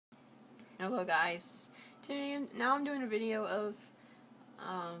Hello guys, now I'm doing a video of,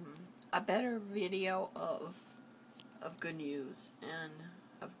 a better video of good news, and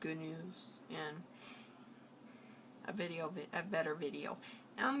a better video.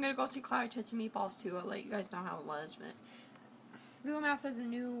 And I'm gonna go see Cloudy Tits and Meatballs too. I'll let you guys know how it was, but Google Maps has a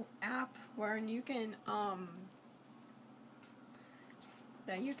new app where you can,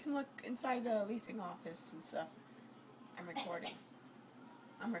 that you can look inside the leasing office and stuff. I'm recording.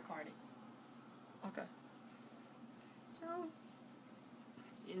 Okay. So,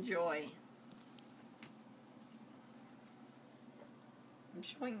 enjoy. I'm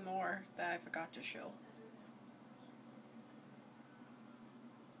showing more that I forgot to show.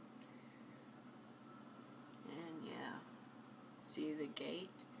 And yeah, see the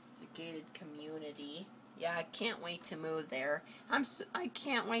gate? It's a gated community. Yeah, I can't wait to move there. I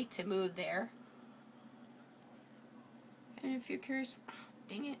can't wait to move there. And if you're curious,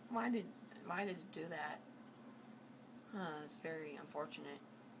 dang it, why did it do that? It's very unfortunate.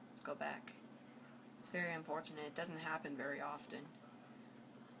 Let's go back. It's very unfortunate. It doesn't happen very often.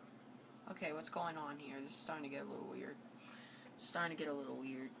 Okay, what's going on here? This is starting to get a little weird.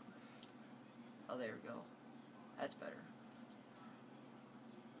 Oh, there we go. That's better.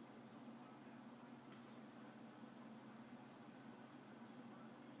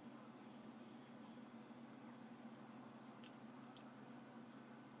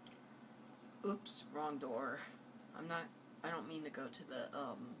 Oops, wrong door. I don't mean to go to the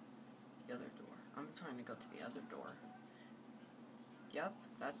other door. I'm trying to go to the other door. Yep,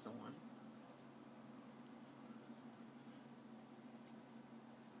 that's the one.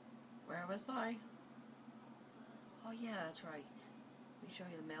 Where was I? Oh yeah, that's right. Let me show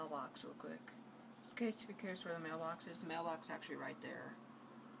you the mailbox real quick. Just in case you're curious where the mailbox is, the mailbox is actually right there.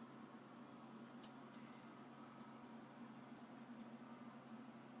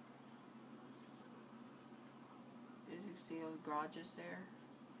 As you see, those garages there.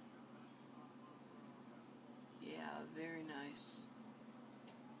 Yeah, very nice.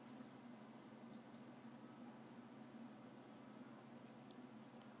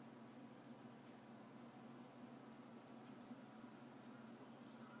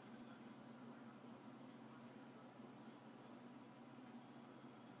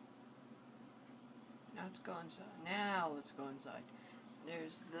 Now let's go inside. Let's go inside.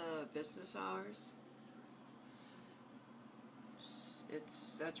 There's the business hours.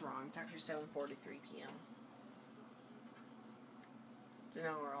 That's wrong. It's actually 7:43 p.m. It's an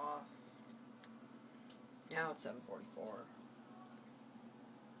hour off. Now it's 7:44.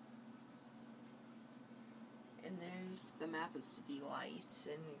 And there's the map of city lights,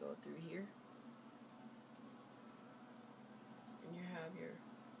 and we go through here. And you have your,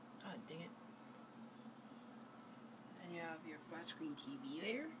 dang it. And you have your flat screen TV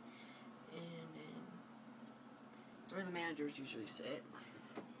there. And then it's where the managers usually sit.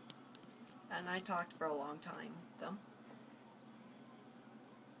 And I talked for a long time with them.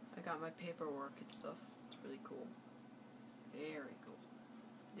 I got my paperwork and stuff. It's really cool. Very cool.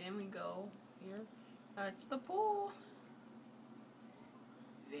 Then we go here. That's the pool.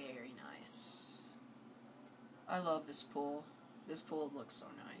 Very nice. I love this pool. This pool looks so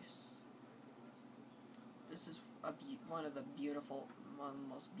nice. This is one of the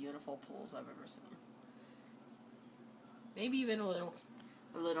most beautiful pools I've ever seen. Maybe even a little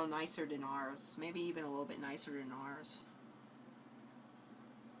nicer than ours. Maybe even a little bit nicer than ours.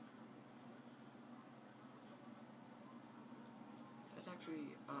 That's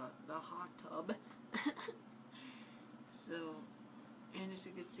actually the hot tub. So, and as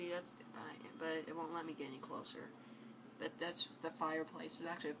you can see, that's but it won't let me get any closer. But that's the fireplace. There's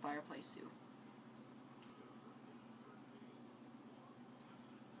actually a fireplace too.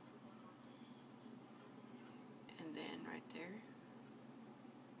 And then right there.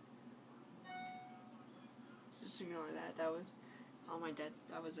 Just ignore that. That was my dad's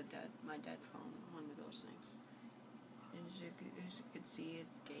phone. One of those things. And as you can see,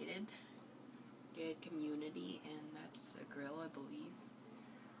 it's gated community, and that's a grill, I believe.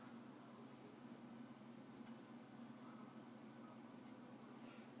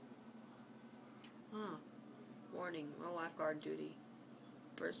 Warning: no lifeguard duty.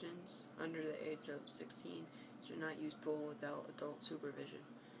 Persons under the age of 16 should not use pool without adult supervision.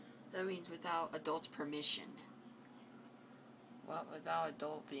 That means without adult's permission. Well, without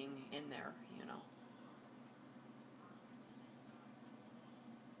adult being in there, you know.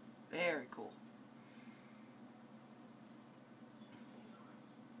 Very cool.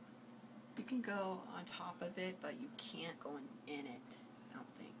 You can go on top of it, but you can't go in it, I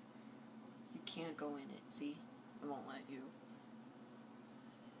don't think. You can't go in it, see? It won't let you.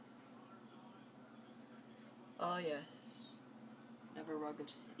 Oh yeah. Another rug of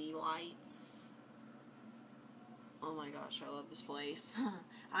city lights. Oh my gosh, I love this place.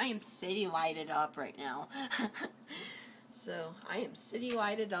 I am city lighted up right now. So, I am city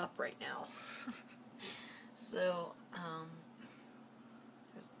lighted up right now. So,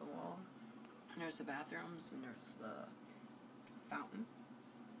 there's the wall, and there's the bathrooms, and there's the fountain.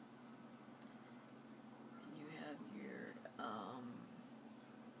 And you have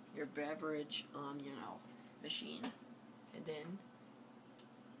your beverage, machine. And then,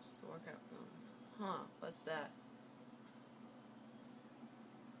 it's the workout room. Huh, what's that?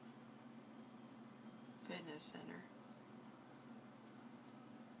 Fitness center.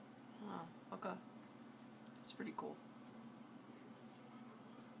 Huh, okay. It's pretty cool.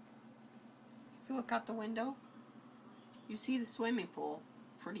 If you look out the window, you see the swimming pool.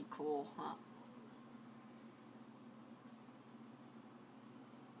 Pretty cool, huh?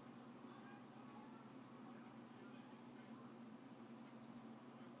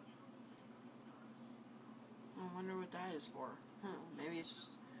 I wonder what that is for. Huh, maybe it's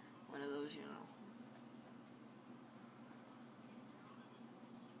just one of those,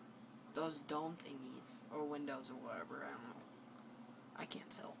 those dome thingies, or windows, or whatever, I don't know. I can't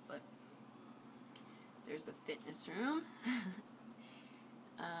tell, but there's the fitness room.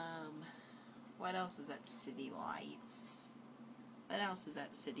 What else is at City Lights? What else is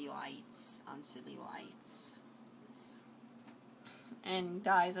at City Lights, on City Lights? And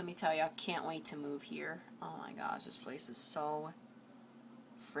guys, let me tell you, I can't wait to move here. Oh my gosh, this place is so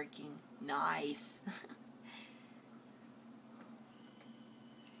freaking nice.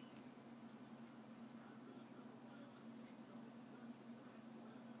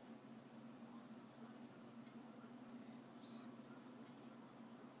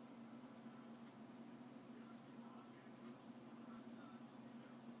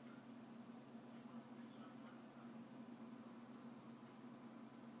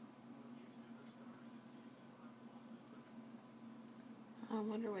 I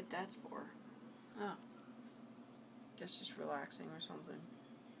wonder what that's for. Oh. Guess just relaxing or something.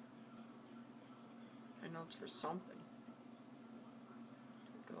 I know it's for something.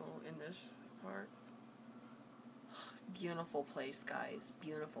 Go in this part. Beautiful place, guys.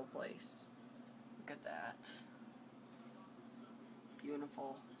 Beautiful place. Look at that.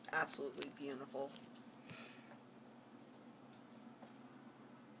 Beautiful. Absolutely beautiful.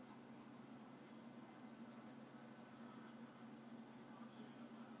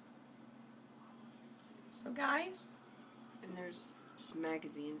 So guys, and there's some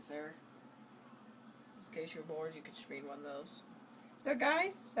magazines there. In case you're bored, you could just read one of those. So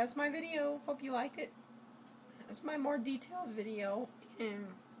guys, that's my video. Hope you liked it. That's my more detailed video. And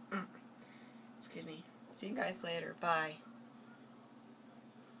excuse me. See you guys later. Bye.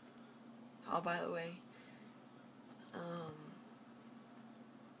 Oh, by the way,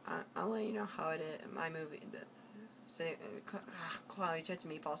 I'll let you know how it is. My movie, Cloudy Chats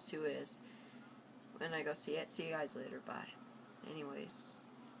and Meatballs 2 is when I go see it. See you guys later. Bye. Anyways,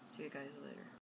 see you guys later.